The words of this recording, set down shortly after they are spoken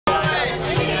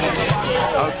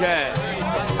Okay,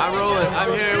 I'm rolling. I'm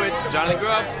here with Jonathan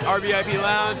Grubb, RVIP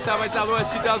Lounge, South by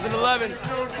Southwest 2011.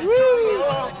 Woo!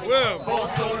 Woo!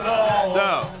 So,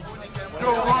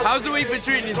 how's the week been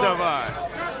treating you so far?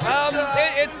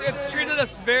 It's treated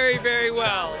us very, very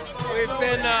well. I'd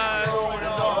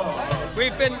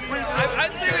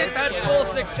say we've had full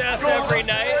success every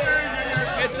night.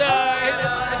 It's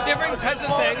different kinds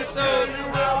of things. So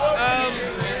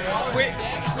we're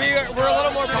a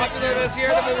little more popular this year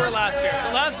than we were last year.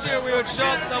 So last year we would show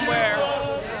up somewhere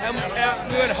and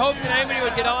we would hope that anybody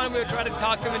would get on and we would try to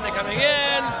talk them into coming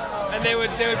in, and they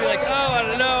would be like, oh, I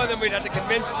don't know, and then we'd have to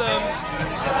convince them,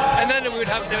 and then they would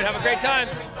have a great time.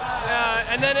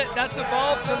 And then that's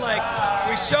evolved to like,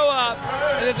 we show up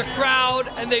and there's a crowd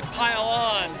and they pile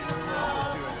on.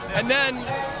 And then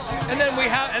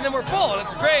we're full and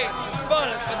it's great, it's fun,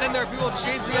 but then there are people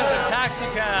chasing us in taxi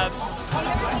cabs.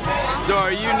 So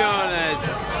are you known as,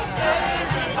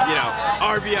 you know,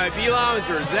 RVIP Lounge,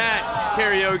 or is that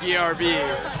Karaoke RV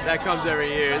that comes every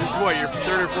year? This is what, your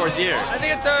third or fourth year? I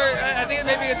think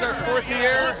maybe it's our fourth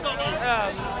year.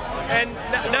 And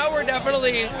now we're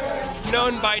definitely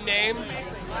known by name.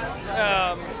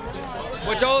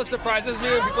 Which always surprises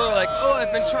me when people are like, oh,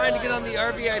 I've been trying to get on the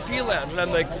RVIP Lounge. And I'm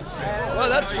like, well,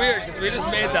 that's weird, because we just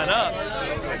made that up.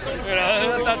 You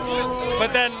know,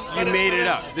 but then... You made it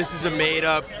up. This is a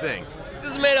made-up thing. This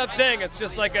is a made-up thing. It's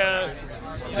just like a...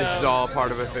 This is all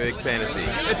part of a big fantasy.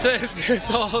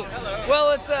 It's all...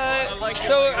 Well, so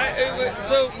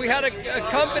we had a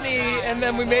company, and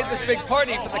then we made this big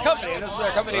party for the company. This is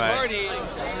our company party.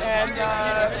 And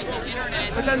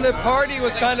but then the party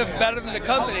was kind of better than the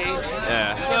company.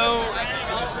 Yeah. So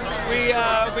we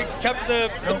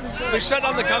shut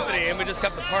down the company and we just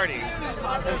kept the party.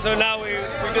 And so now we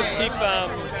just keep.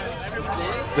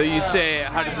 So you'd say,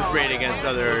 how does this rate against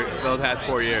the past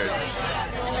 4 years?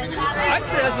 I'd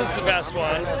say this was the best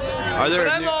one. Are there?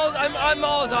 But I'm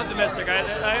always optimistic.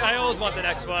 I always want the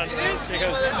next one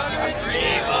because.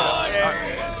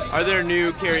 Are there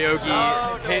new karaoke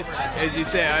hits, as you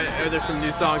say? Are there some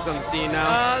new songs on the scene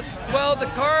now? Well,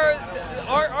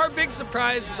 our big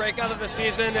surprise breakout of the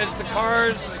season is the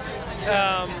Cars.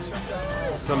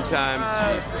 Sometimes.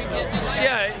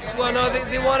 Yeah. Well, no,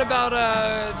 the one about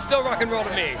 "Still Rock and Roll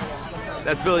to Me."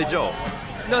 That's Billy Joel.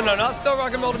 No, not "Still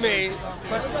Rock and Roll to Me."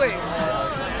 But wait.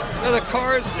 No, the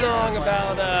Cars song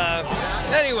about.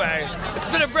 Anyway, it's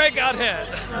been a breakout hit.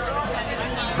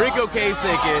 Rico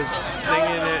Kasich is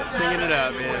singing it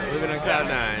up, man. Living on cloud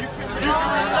 9.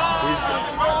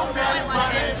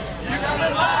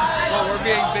 Well, we're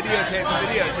being videotaped.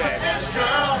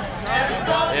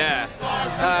 Yeah.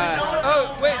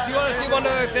 Oh, wait, do you want to see one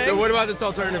other thing? So what about this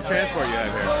alternative transport you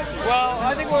have here? Well,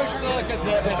 I think we should look at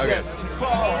this.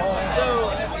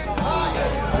 So,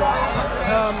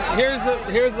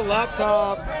 here's the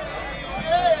laptop,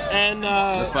 and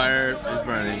the fire is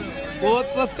burning. Well,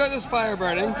 let's start this fire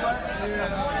burning.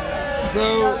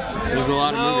 So there's a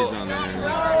lot of movies on there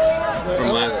from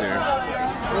last year.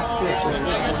 What's this one?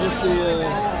 Is this the?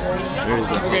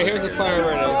 Okay, here's the fire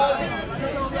burning.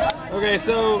 Okay,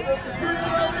 so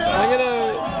I'm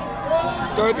gonna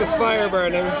start this fire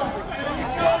burning,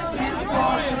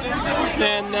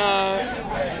 and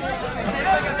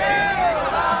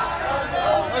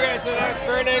okay, so that's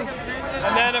burning.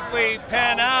 And then if we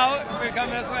pan out, if we come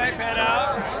this way, pan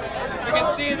out, we can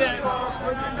see that the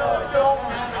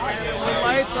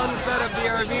lights on the side of the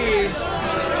RV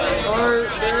are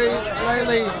very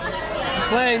lightly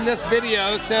playing this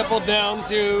video sampled down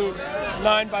to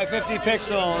 9 by 50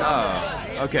 pixels.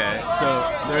 Oh, okay. So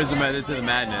there's a method to the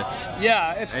madness.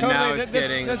 Yeah, it's and totally. Now it's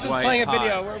this is playing a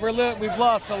video. We've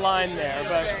lost a line there,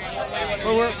 but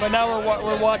now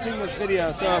we're watching this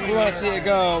video. So if we want to see it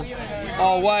go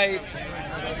all white,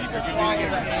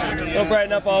 we'll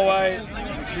brighten up all white.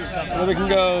 Then we can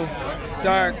go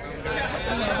dark.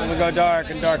 And we go dark,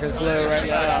 and dark is blue right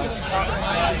now.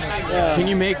 Yeah. Can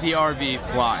you make the RV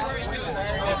fly?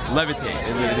 Levitate,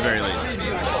 at the very least.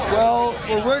 Well,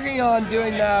 we're working on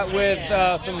doing that with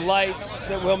some lights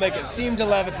that will make it seem to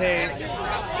levitate.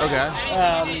 Okay.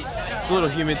 It's a little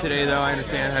humid today, though. I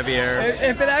understand, heavy air.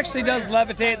 If it actually does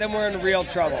levitate, then we're in real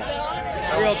trouble.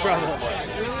 Real trouble.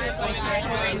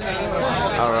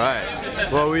 All right.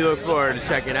 Well, we look forward to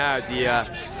checking out the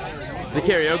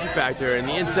Karaoke Factor and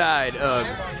the inside of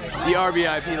the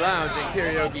RVIP Lounge and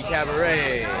Karaoke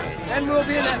Cabaret. And we'll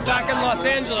be back in Los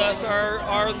Angeles, our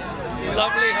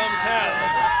lovely hometown.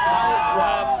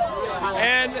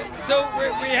 And so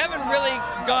we haven't really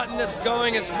gotten this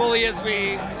going as fully as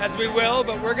we will,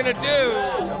 but we're going to do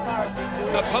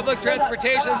a public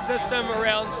transportation system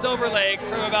around Silver Lake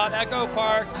from about Echo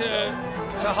Park to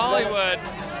Hollywood.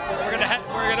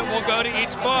 we'll go to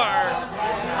each bar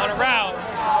on a route,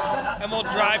 and we'll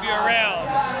drive you around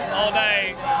all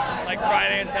night, like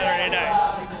Friday and Saturday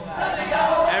nights.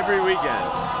 Every weekend.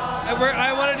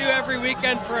 I want to do every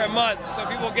weekend for a month, so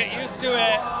people get used to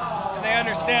it and they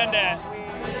understand it.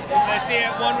 They see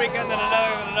it one weekend, then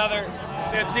another.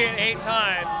 So they'd see it 8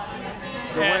 times.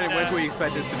 So when can we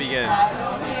expect this to begin?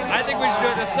 I think we should do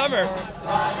it this summer.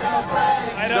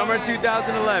 Summer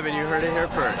 2011, you heard it here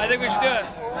first. I think we should do it.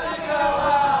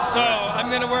 So I'm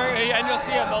going to work, and you'll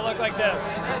see them. They'll look like this.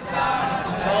 They'll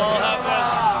all have this.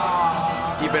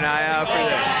 Keep an eye out for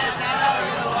this.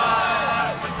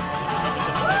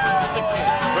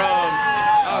 From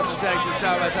Austin, Texas,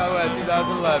 South by Southwest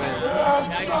 2011,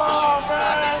 it's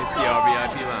the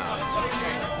RVIP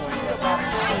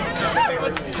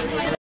Lounge.